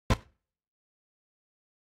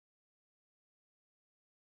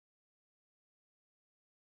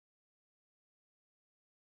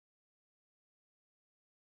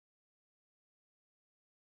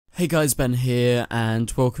Hey guys, Ben here,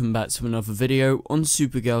 and welcome back to another video on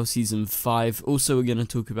Supergirl Season 5. Also, we're going to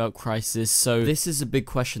talk about Crisis. So this is a big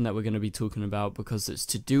question that we're going to be talking about because it's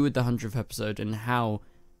to do with the 100th episode and how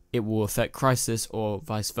it will affect Crisis, or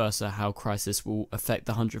vice versa, how Crisis will affect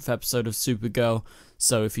the 100th episode of Supergirl.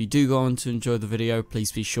 So if you do go on to enjoy the video,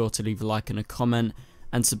 please be sure to leave a like and a comment,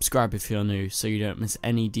 and subscribe if you're new so you don't miss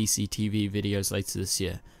any DC TV videos later this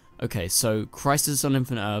year. Okay, so Crisis on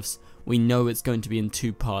Infinite Earths, we know it's going to be in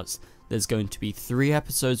two parts. There's going to be 3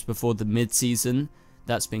 episodes before the mid-season,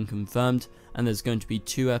 that's been confirmed, and there's going to be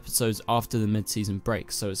 2 episodes after the mid-season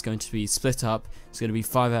break. So it's going to be split up, it's going to be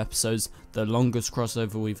 5 episodes, the longest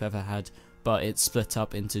crossover we've ever had, but it's split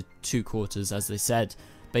up into 2 quarters as they said.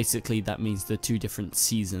 Basically that means the 2 different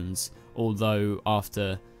seasons, although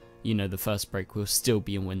after, you know, the first break will still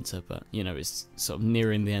be in winter, but, you know, it's sort of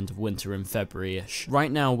nearing the end of winter in February-ish.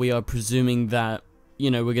 Right now we are presuming that, you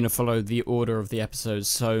know, we're going to follow the order of the episodes,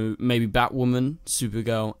 so maybe Batwoman,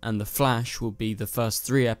 Supergirl, and The Flash will be the first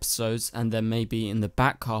 3 episodes, and then maybe in the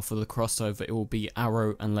back half of the crossover it will be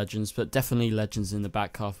Arrow and Legends, but definitely Legends in the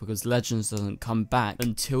back half, because Legends doesn't come back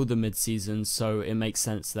until the mid-season, so it makes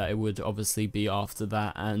sense that it would obviously be after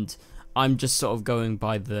that. And I'm just sort of going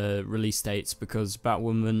by the release dates, because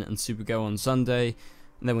Batwoman and Supergirl on Sunday,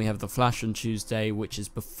 and then we have The Flash on Tuesday, which is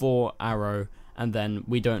before Arrow, and then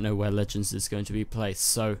we don't know where Legends is going to be placed,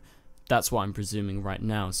 so that's what I'm presuming right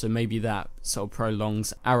now. So maybe that sort of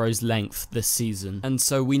prolongs Arrow's length this season. And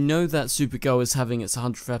so we know that Supergirl is having its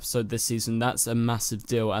 100th episode this season. That's a massive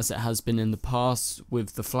deal, as it has been in the past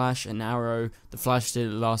with The Flash and Arrow. The Flash did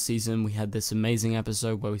it last season. We had this amazing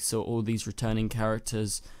episode where we saw all these returning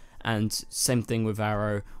characters, and same thing with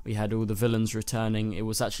Arrow. We had all the villains returning. It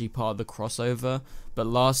was actually part of the crossover, but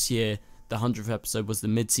last year the 100th episode was the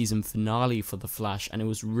mid-season finale for The Flash, and it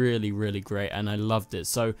was really great, and I loved it.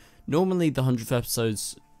 So normally the 100th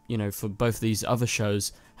episodes, you know, for both these other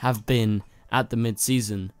shows have been at the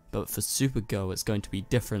mid-season, but for Supergirl it's going to be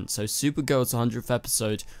different. So Supergirl's 100th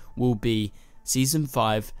episode will be Season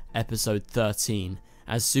 5, Episode 13,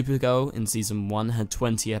 as Supergirl in Season 1 had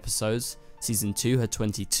 20 episodes, Season 2 had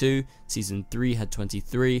 22, Season 3 had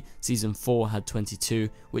 23, Season 4 had 22,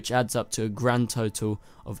 which adds up to a grand total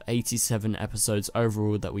of 87 episodes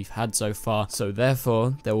overall that we've had so far. So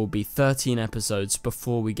therefore, there will be 13 episodes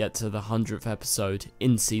before we get to the 100th episode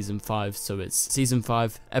in Season 5. So it's Season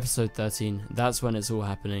 5, Episode 13, that's when it's all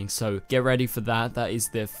happening. So get ready for that. That is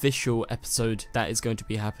the official episode that is going to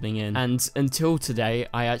be happening in. And until today,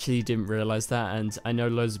 I actually didn't realize that, and I know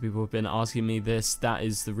loads of people have been asking me this. That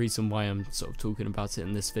is the reason why I'm sort of talking about it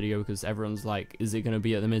in this video, because everyone's like, is it going to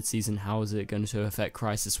be at the mid-season? How is it going to affect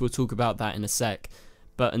Crisis? We'll talk about that in a sec.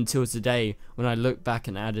 But until today, when I looked back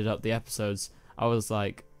and added up the episodes, I was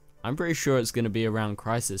like, I'm pretty sure it's going to be around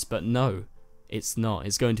Crisis, but no, it's not.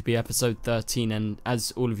 It's going to be episode 13, and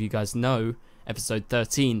as all of you guys know, episode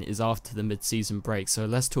 13 is after the mid-season break. So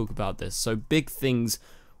let's talk about this. So big things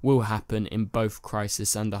will happen in both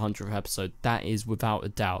Crisis and the 100th episode. That is without a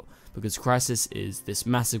doubt, because Crisis is this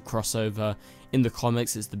massive crossover. In the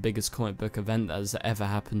comics, it's the biggest comic book event that has ever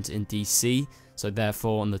happened in DC, so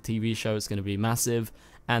therefore on the TV show it's going to be massive,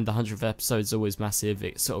 and the 100th episode is always massive.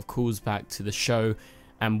 It sort of calls back to the show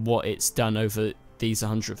and what it's done over these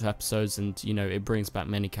 100th episodes, and you know, it brings back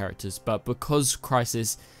many characters. But because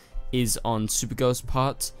Crisis is on Supergirl's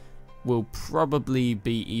part, will probably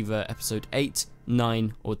be either episode 8,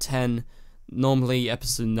 9 or 10. Normally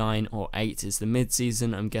episode 9 or 8 is the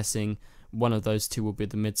mid-season. I'm guessing one of those 2 will be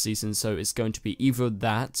the mid-season, so it's going to be either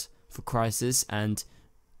that for Crisis, and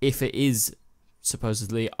if it is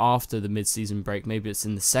supposedly after the mid-season break, maybe it's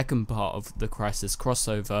in the second part of the Crisis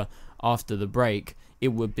crossover after the break, it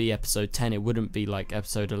would be episode 10. It wouldn't be like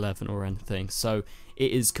episode 11 or anything. So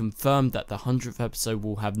it is confirmed that the 100th episode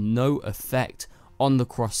will have no effect on the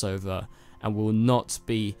crossover and will not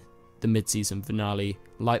be the mid-season finale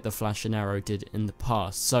like the Flash and Arrow did in the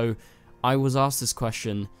past. So I was asked this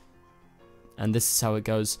question, and this is how it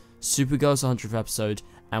goes: Supergirl's 100th episode,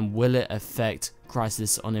 and will it affect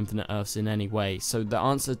Crisis on Infinite Earths in any way? So the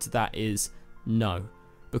answer to that is no,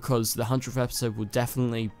 because the 100th episode will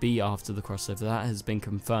definitely be after the crossover. That has been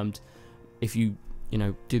confirmed. If you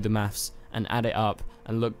know, do the maths and add it up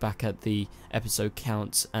and look back at the episode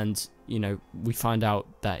counts, and you know, we find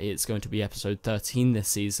out that it's going to be episode 13 this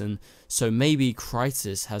season, so maybe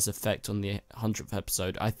Crisis has effect on the 100th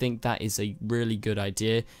episode. I think that is a really good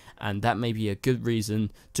idea, and that may be a good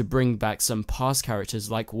reason to bring back some past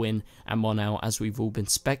characters like Winn and Mon-El, as we've all been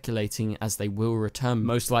speculating, as they will return,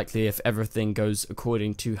 most likely if everything goes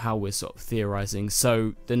according to how we're sort of theorizing.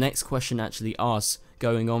 So the next question actually asks,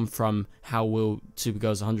 going on from how will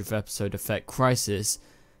Supergirl's 100th episode affect Crisis,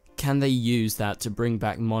 can they use that to bring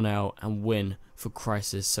back Mon-El and Win for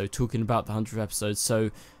Crisis? So talking about the 100th episode,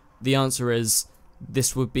 so the answer is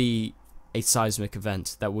this would be a seismic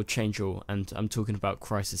event that would change all, and I'm talking about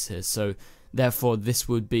Crisis here. So therefore this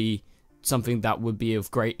would be something that would be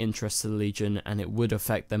of great interest to the Legion, and it would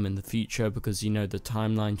affect them in the future because, you know, the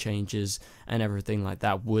timeline changes and everything like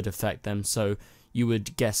that would affect them. So you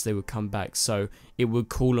would guess they would come back, so it would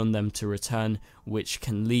call on them to return, which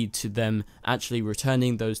can lead to them actually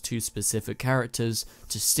returning those two specific characters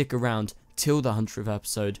to stick around till the 100th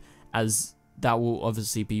episode, as that will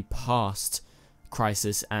obviously be past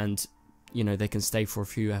Crisis, and you know, they can stay for a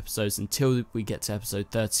few episodes until we get to episode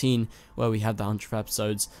 13 where we have the 100th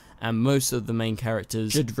episodes, and most of the main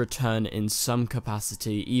characters should return in some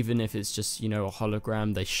capacity, even if it's just, you know, a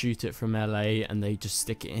hologram. They shoot it from LA and they just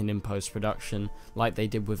stick it in post-production like they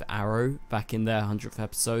did with Arrow back in their 100th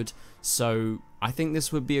episode. So I think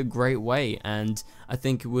this would be a great way, and I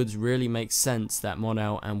think it would really make sense that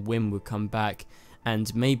Mon-El and Wim would come back,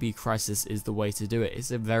 and maybe Crisis is the way to do it.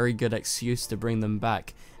 It's a very good excuse to bring them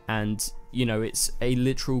back, and you know, it's a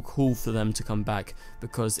literal call for them to come back,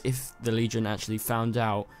 because if the Legion actually found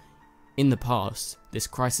out in the past this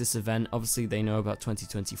Crisis event, obviously they know about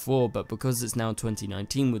 2024, but because it's now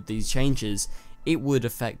 2019 with these changes, it would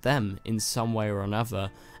affect them in some way or another.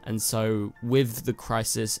 And so with the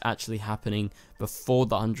Crisis actually happening before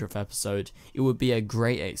the 100th episode, it would be a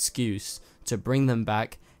great excuse to bring them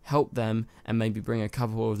back, help them, and maybe bring a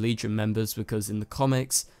couple of Legion members, because in the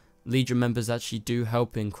comics Legion members actually do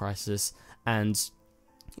help in Crisis, and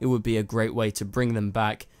it would be a great way to bring them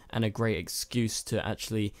back and a great excuse to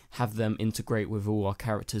actually have them integrate with all our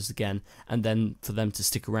characters again, and then for them to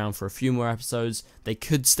stick around for a few more episodes. They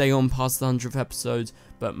could stay on past the 100th episode,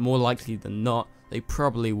 but more likely than not they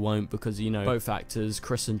probably won't, because, you know, both actors,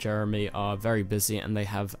 Chris and Jeremy, are very busy and they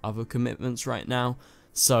have other commitments right now.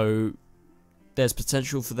 So there's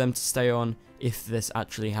potential for them to stay on if this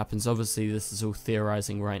actually happens. Obviously this is all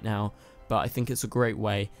theorizing right now, but I think it's a great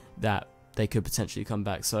way that they could potentially come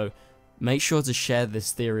back. So make sure to share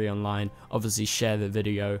this theory online, obviously share the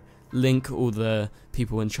video, link all the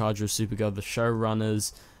people in charge of Supergirl, the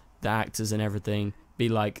showrunners, the actors and everything. Be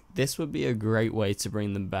like, this would be a great way to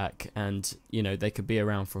bring them back, and you know, they could be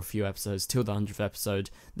around for a few episodes till the 100th episode.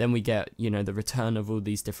 Then we get, you know, the return of all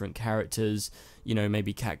these different characters, you know,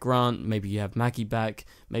 maybe Cat Grant, maybe you have Maggie back,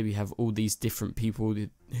 maybe you have all these different people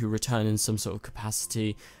who return in some sort of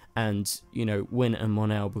capacity, and you know, Win and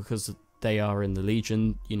Mon-El, because they are in the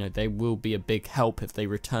Legion, you know, they will be a big help if they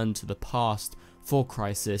return to the past for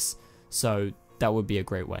Crisis. So that would be a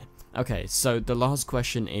great way. Okay, so the last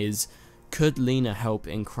question is, could Lena help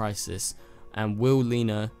in Crisis, and will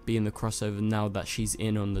Lena be in the crossover now that she's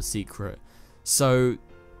in on the secret? So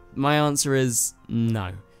my answer is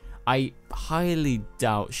no. I highly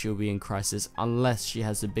doubt she'll be in Crisis unless she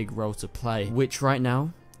has a big role to play, which right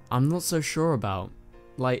now I'm not so sure about.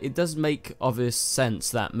 Like, it does make obvious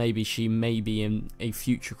sense that maybe she may be in a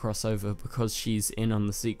future crossover because she's in on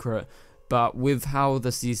the secret, but with how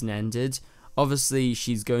the season ended, obviously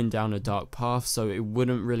she's going down a dark path, so it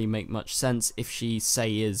wouldn't really make much sense if she,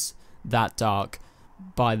 say, is that dark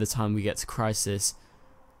by the time we get to Crisis.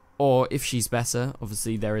 Or if she's better,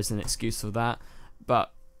 obviously there is an excuse for that,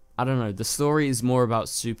 but I don't know, the story is more about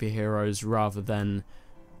superheroes rather than,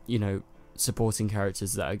 you know, supporting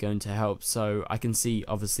characters that are going to help. So I can see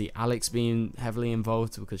obviously Alex being heavily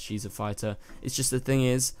involved because she's a fighter. It's just, the thing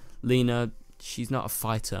is, Lena, she's not a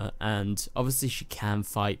fighter, and obviously she can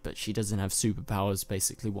fight, but she doesn't have superpowers,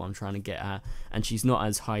 basically what I'm trying to get at, and she's not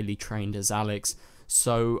as highly trained as Alex.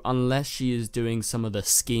 So unless she is doing some of the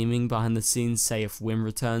scheming behind the scenes, say if Wim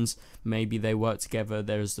returns, maybe they work together,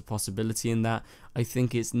 there is the possibility in that. I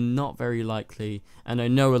think it's not very likely, and I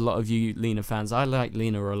know a lot of you Lena fans, I like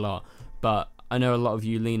Lena a lot, but I know a lot of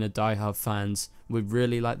you Lena diehard fans would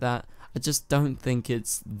really like that. I just don't think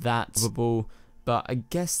it's that probable, but I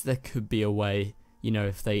guess there could be a way, you know,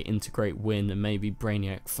 if they integrate Win and maybe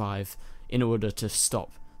Brainiac 5 in order to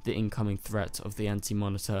stop the incoming threat of the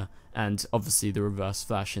Anti-Monitor, and obviously the Reverse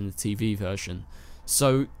Flash in the TV version.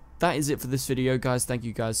 So that is it for this video, guys. Thank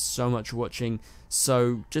you guys so much for watching.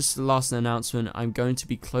 So just the last announcement, I'm going to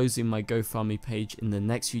be closing my GoFundMe page in the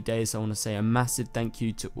next few days. I want to say a massive thank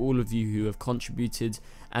you to all of you who have contributed,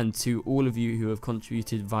 and to all of you who have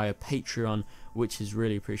contributed via Patreon, which is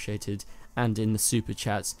really appreciated, and in the super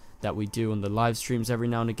chats that we do on the live streams every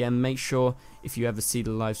now and again. Make sure, if you ever see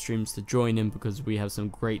the live streams, to join in, because we have some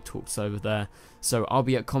great talks over there. So I'll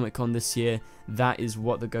be at Comic-Con this year. That is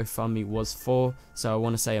what the GoFundMe was for. So I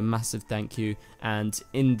want to say a massive thank you, and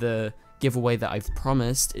in the giveaway that I've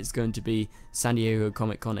promised is going to be San Diego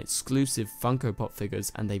Comic-Con exclusive Funko Pop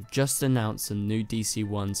figures, and they've just announced some new DC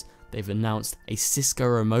ones. They've announced a Cisco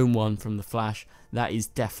Ramon one from The Flash. That is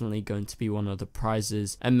definitely going to be one of the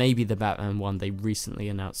prizes, and maybe the Batman one they recently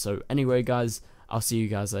announced. So anyway guys, I'll see you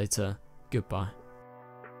guys later. Goodbye.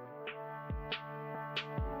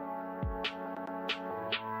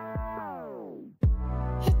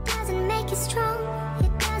 It doesn't make us strong,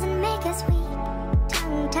 it doesn't make us weak.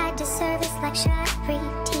 Tongue tied to service like sharp